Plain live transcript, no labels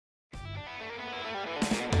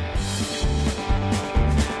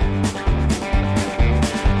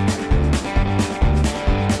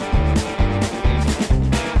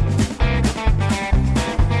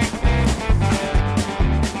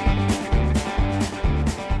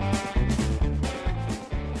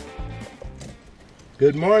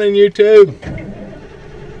Good morning, YouTube.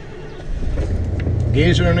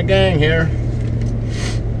 Geezer and the gang here.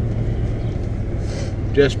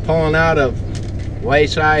 Just pulling out of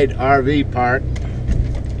Wayside RV Park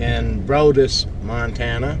in Brodus,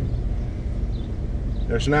 Montana.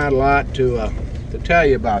 There's not a lot to tell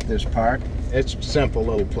you about this park. It's a simple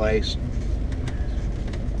little place.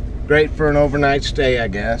 Great for an overnight stay, I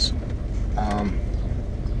guess.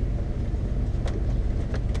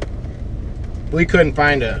 We couldn't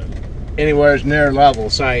find anywhere near level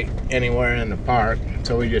site anywhere in the park,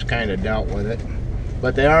 so we just kind of dealt with it.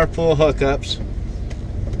 But they are full hookups,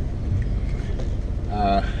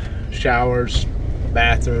 showers,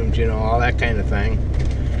 bathrooms, you know, all that kind of thing.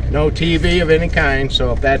 No TV of any kind,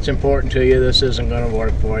 so if that's important to you, this isn't going to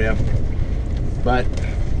work for you. But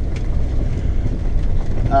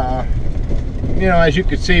you know, as you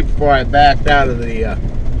could see before I backed out of the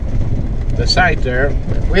site there,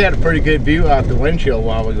 we had a pretty good view out the windshield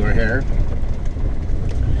while we were here.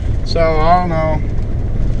 So all in all,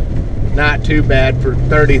 not too bad for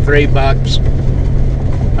 33 bucks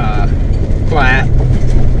flat.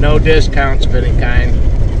 No discounts of any kind,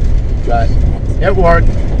 but it worked.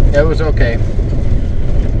 It was okay.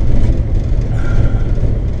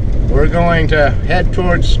 We're going to head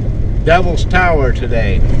towards Devil's Tower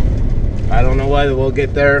today. I don't know whether we'll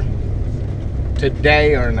get there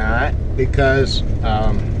today or not, because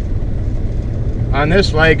on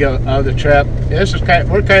this leg of the trip,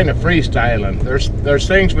 we're kind of freestyling. There's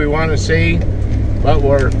things we want to see, but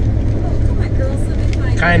we're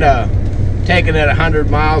kind of taking it 100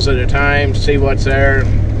 miles at a time to see what's there,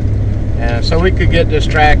 and so we could get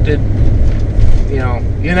distracted. You know,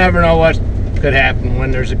 you never know what could happen when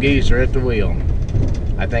there's a geezer at the wheel.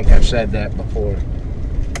 I think I've said that before.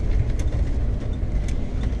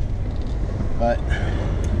 But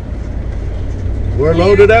we're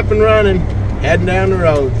loaded up and running, heading down the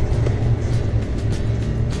road.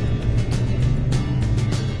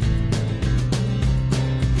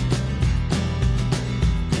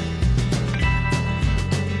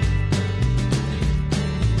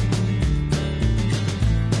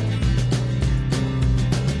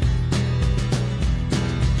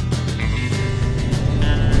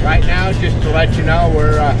 Right now, just to let you know,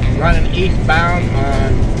 we're running eastbound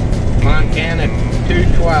on Montana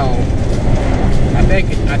 212. I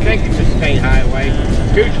think it's a state highway.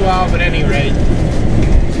 212 at any rate.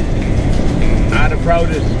 Out of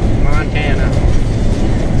Brodus, Montana.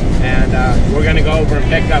 And we're going to go over and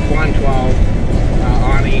pick up 112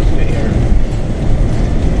 on east of here.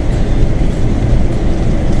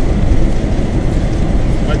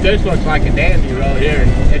 But this looks like a dandy road here.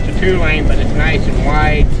 It's a 2-lane, but it's nice and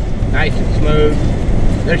wide, nice and smooth.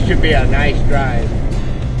 This should be a nice drive.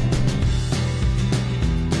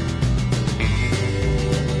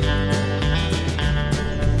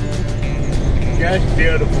 Just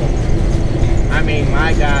beautiful. I mean,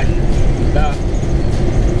 my gosh, the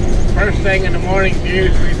first thing in the morning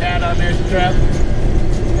views we've had on this trip,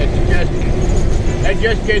 it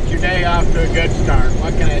just gets your day off to a good start.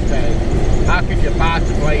 What can I say? How could you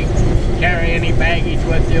possibly carry any baggage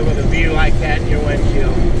with you with a view like that in your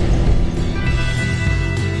windshield?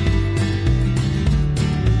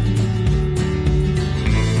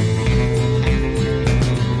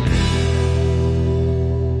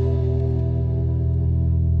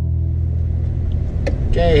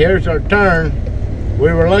 Okay, here's our turn.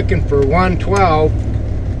 We were looking for 112,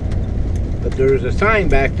 but there was a sign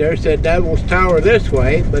back there that said Devil's Tower this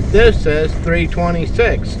way, but this says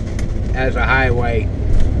 326 as a highway.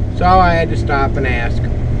 So I had to stop and ask.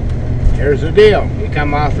 Here's the deal. You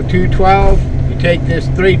come off of 212, you take this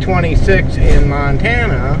 326 in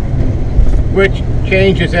Montana, which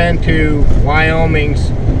changes into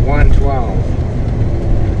Wyoming's 112.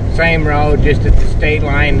 Same road, just at the state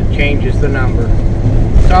line that changes the number.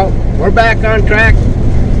 So, we're back on track,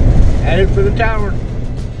 headed for the tower.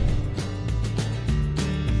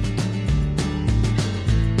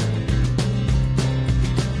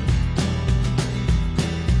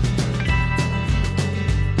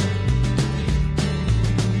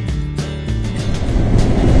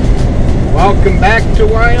 Welcome back to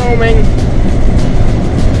Wyoming.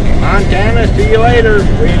 Montana, see you later.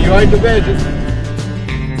 We enjoyed the visit.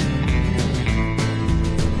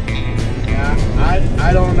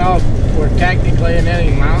 I don't know if we're technically in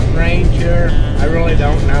any mountain range here. I really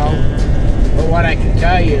don't know. But what I can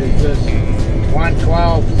tell you is this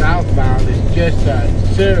 112 southbound is just a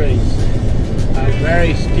series of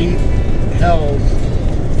very steep hills.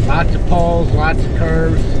 Lots of pulls, lots of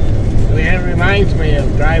curves. I mean, it reminds me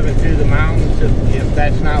of driving through the mountains if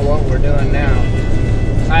that's not what we're doing now.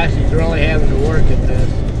 Classy's really having to work at this.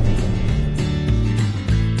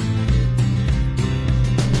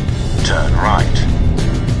 Turn right.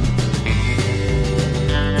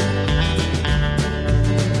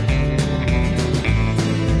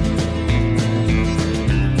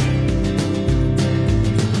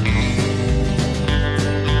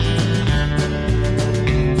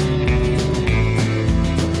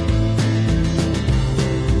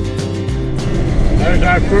 There's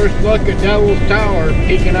our first look at Devil's Tower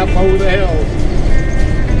peeking up over the hills.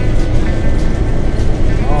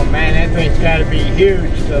 Oh man, that thing's got to be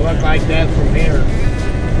huge to look like that from here.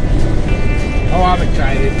 Oh, I'm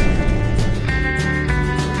excited.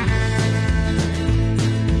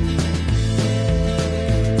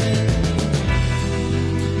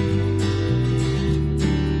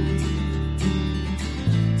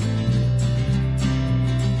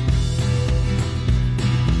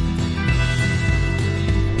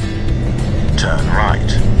 Turn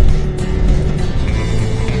right.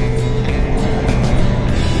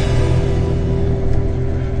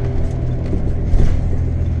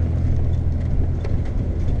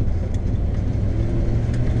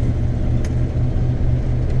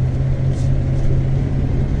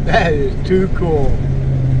 That is too cool.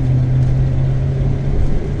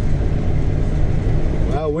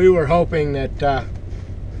 Well, we were hoping that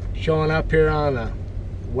showing up here on a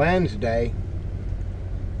Wednesday,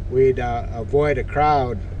 we'd avoid a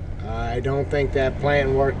crowd. I don't think that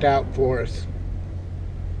plan worked out for us.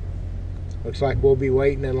 Looks like we'll be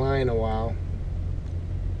waiting in line a while.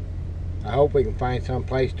 I hope we can find some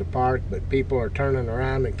place to park, but people are turning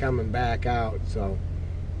around and coming back out, so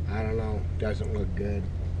I don't know. Doesn't look good.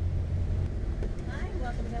 Hi,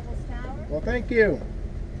 welcome to Devil's Tower. Well, thank you.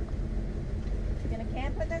 You gonna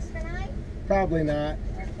camp with us tonight? Probably not.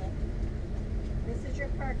 Okay. This is your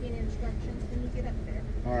parking instructions when you get up there.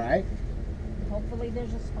 All right. Hopefully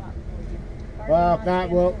there's a spot for you. Parking Well, lot's been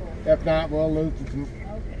full. if not, we'll loop. Okay.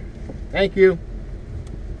 Thank you.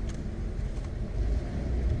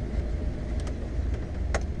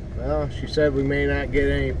 Well, she said we may not get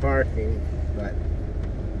any parking, but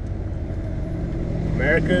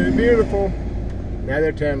America is beautiful.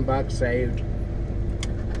 Another 10 bucks saved.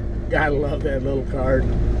 Gotta love that little card.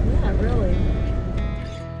 Yeah, really.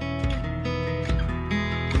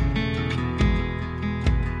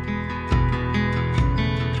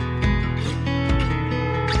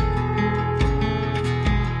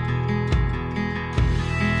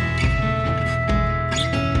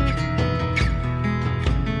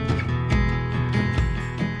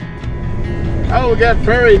 Oh, we got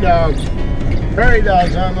prairie dogs. Prairie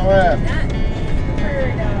dogs on the left. Not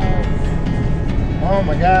prairie dogs. Oh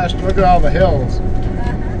my gosh, look at all the hills.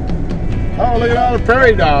 Oh, look at all the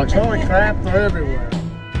prairie dogs. Holy crap, they're everywhere.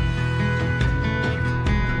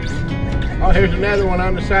 Oh, here's another one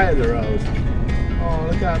on the side of the road. Oh,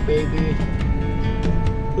 look out, baby.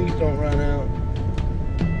 Please don't run out.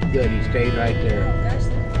 Good, he stayed right there. Oh, that's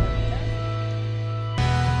the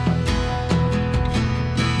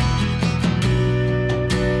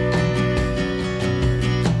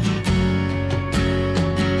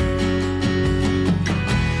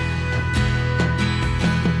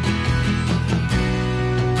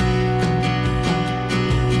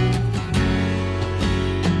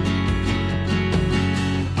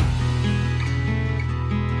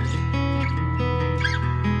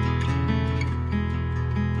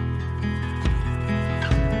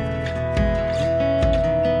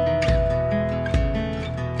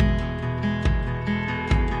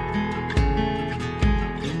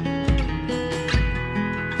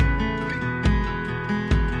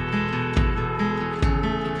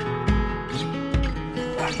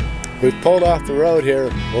We pulled off the road here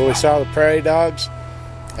where we saw the prairie dogs,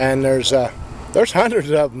 and there's hundreds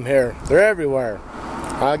of them here. They're everywhere.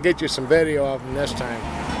 I'll get you some video of them this time.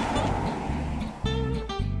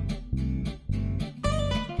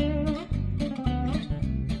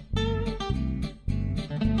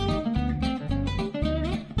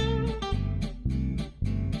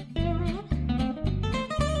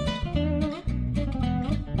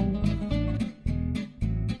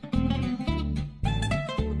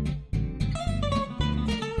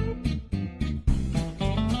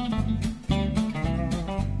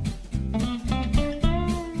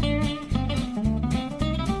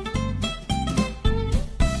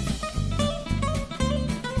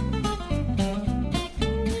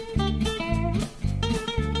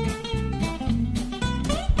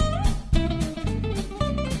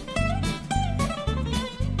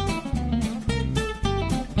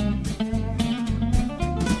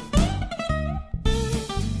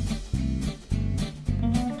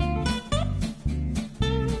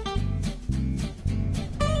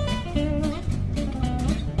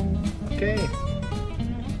 Okay,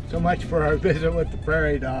 So much for our visit with the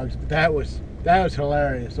prairie dogs. But that was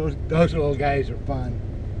hilarious. Those little guys are fun.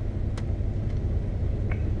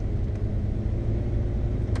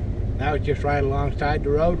 That was just right alongside the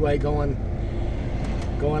roadway going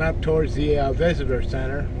up towards the visitor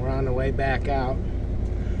center. We're on the way back out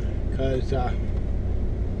because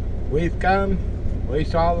we've come, we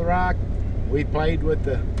saw the rock, we played with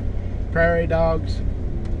the prairie dogs,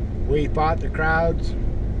 we fought the crowds.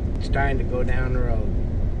 It's time to go down the road.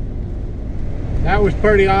 That was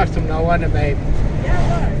pretty awesome though, wasn't it, babe?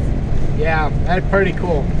 Yeah, it was. Yeah, that's pretty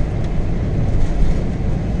cool.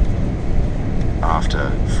 After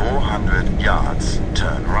 400 yards,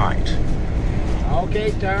 turn right. Okay,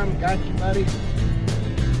 Tom, got you, buddy.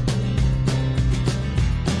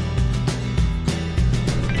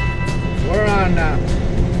 We're on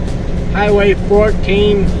Highway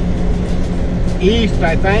 14 East,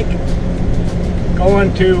 I think,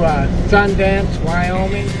 going to Sundance,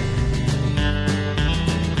 Wyoming.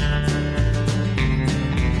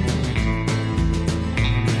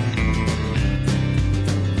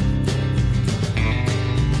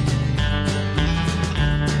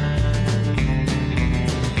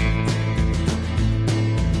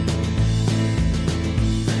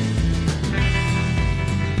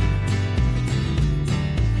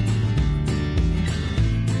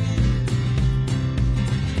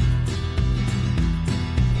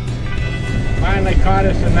 Finally caught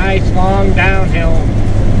us a nice long downhill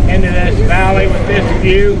into this valley with this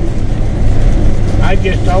view. I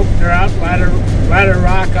just opened her up, let her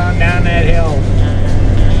rock on down that hill.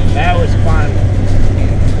 That was fun.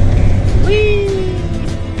 Whee!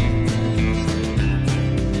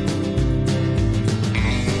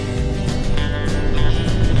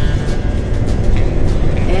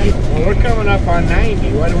 Well, we're coming up on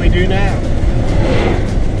 90. What do we do now?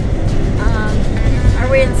 Are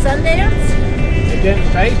we in Sundance? It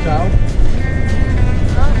didn't say so.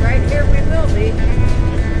 Oh, right here we will be.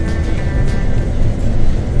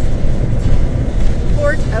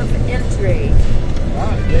 Port of entry.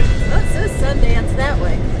 Oh, yes. Oh, it says Sundance that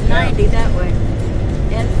way. 90 that way.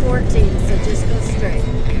 And 14, so just go straight.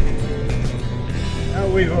 Well,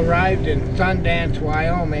 we've arrived in Sundance,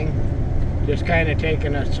 Wyoming. Just kind of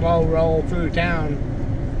taking a slow roll through town.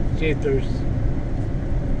 See if there's...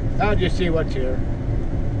 I'll just see what's here.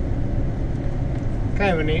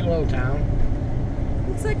 Kind of a neat little town.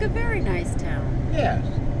 Looks like a very nice town. Yes.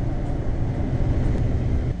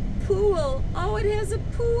 Pool. Oh, it has a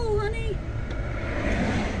pool, honey.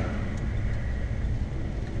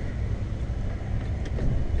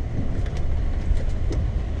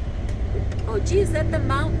 Oh, gee, is that the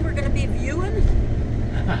mountain we're going to be viewing?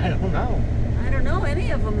 I don't know. I don't know. Any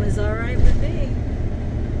of them is all right with me.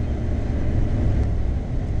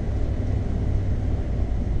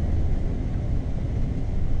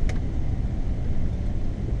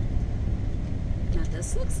 Now,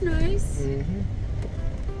 this looks nice. Mm-hmm.